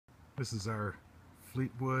This is our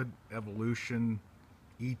Fleetwood Evolution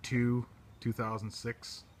E2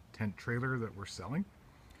 2006 tent trailer that we're selling.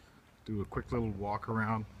 Do a quick little walk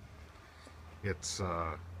around. It's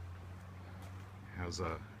has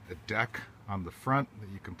a deck on the front that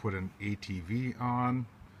you can put an ATV on.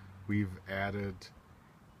 We've added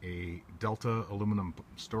a Delta aluminum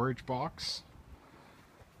storage box.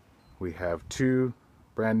 We have two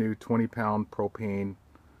brand new 20-pound propane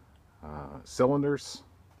cylinders.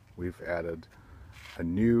 We've added a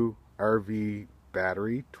new RV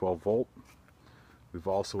battery, 12 volt. We've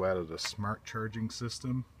also added a smart charging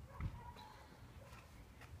system.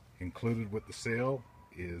 Included with the sale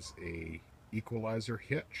is a equalizer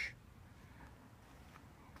hitch.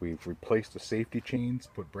 We've replaced the safety chains,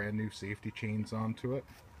 put brand new safety chains onto it.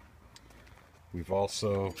 We've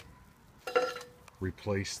also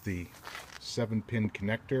replaced the 7-pin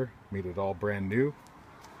connector, made it all brand new.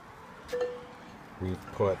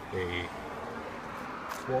 We've put a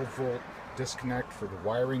 12-volt disconnect for the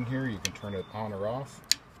wiring here. You can turn it on or off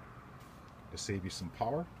to save you some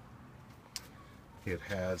power. It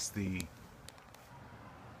has the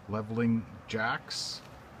leveling jacks.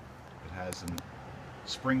 It has a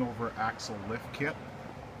spring over axle lift kit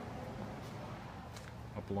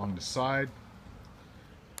up along the side.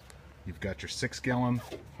 You've got your 6-gallon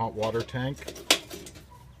hot water tank.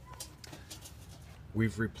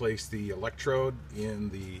 We've replaced the electrode in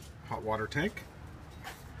the hot water tank,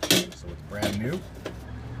 so it's brand new.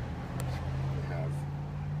 We have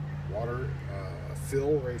water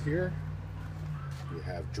fill right here. We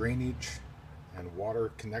have drainage and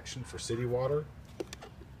water connection for city water.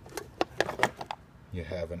 You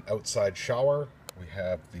have an outside shower. We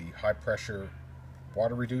have the high pressure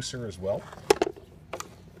water reducer as well.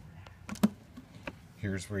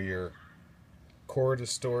 Here's where your cord is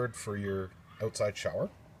stored for your outside shower.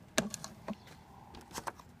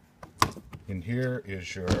 In here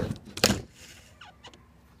is your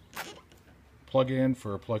plug-in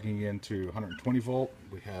for plugging into 120 volt.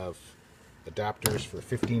 We have adapters for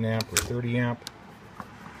 15 amp or 30 amp.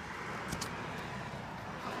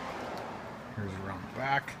 Here's around the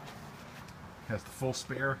back. Has the full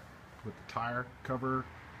spare with the tire cover.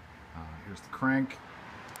 Here's the crank.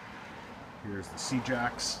 Here's the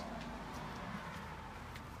C-jacks.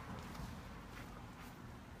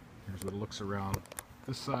 Here's what it looks around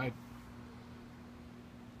this side.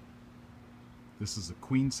 This is a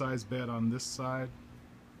queen size bed on this side.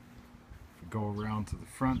 If you go around to the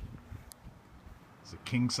front, there's a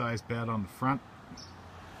king size bed on the front.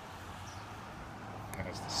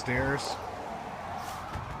 Has the stairs.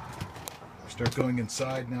 We start going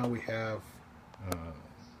inside now. We have a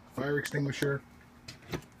fire extinguisher.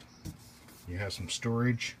 You have some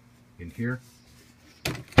storage in here.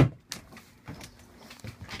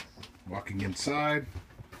 Walking inside,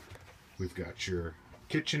 we've got your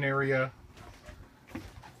kitchen area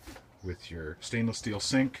with your stainless steel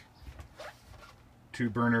sink,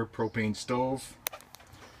 2-burner propane stove.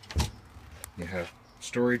 You have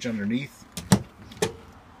storage underneath,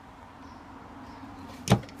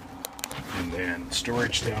 and then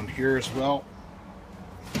storage down here as well.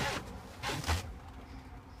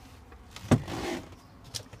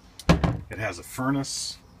 It has a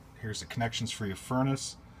furnace. Here's the connections for your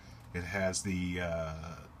furnace. It has the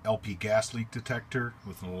LP gas leak detector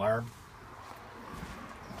with an alarm.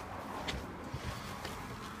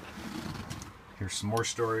 Here's some more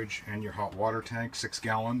storage and your hot water tank, 6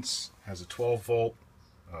 gallons. Has a 12 volt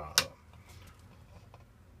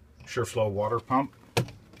SureFlow water pump.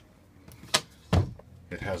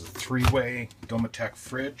 It has a 3-way Domatec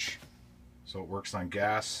fridge, so it works on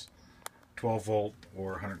gas, 12 volt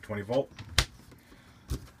or 120 volt.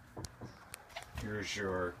 Here's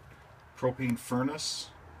your propane furnace.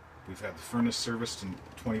 We've had the furnace serviced in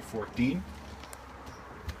 2014.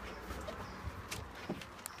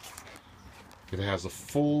 It has a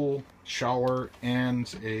full shower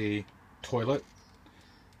and a toilet.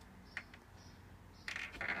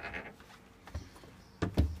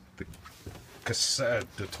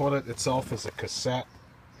 The toilet itself is a cassette.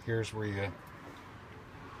 Here's where you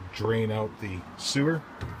drain out the sewer.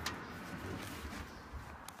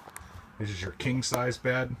 This is your king size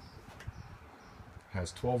bed.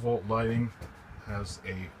 Has 12 volt lighting. Has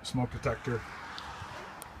a smoke detector.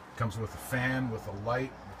 Comes with a fan with a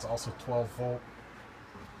light. It's also 12 volt.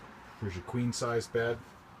 Here's your queen size bed.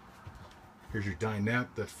 Here's your dinette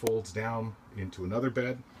that folds down into another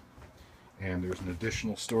bed. And there's an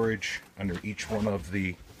additional storage under each one of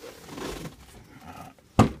the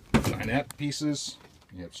dinette pieces.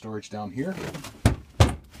 You have storage down here.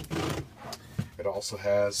 It also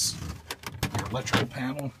has your electrical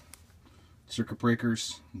panel circuit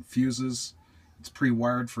breakers and fuses. It's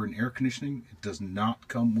pre-wired for an air conditioning. It does not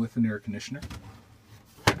come with an air conditioner.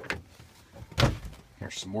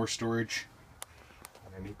 There's some more storage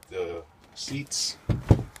underneath the seats.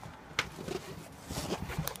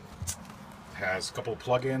 Has a couple of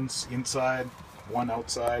plug-ins inside, one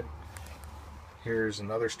outside. Here's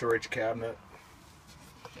another storage cabinet.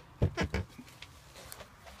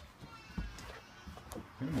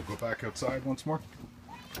 And we'll go back outside once more.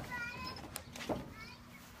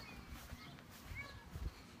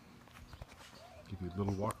 Give you a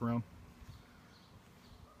little walk around.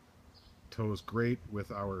 Tows great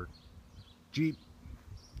with our Jeep.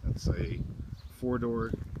 That's a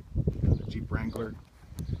 4-door Jeep Wrangler,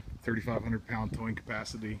 3,500 pound towing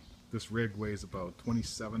capacity. This rig weighs about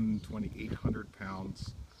 2,800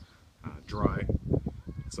 pounds dry,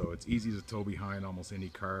 so it's easy to tow behind almost any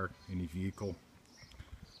car, any vehicle.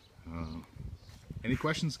 Any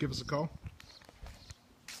questions, give us a call.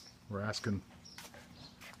 We're asking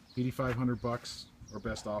 $8,500 bucks. Our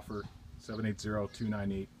best offer,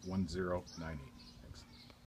 780-298-1098.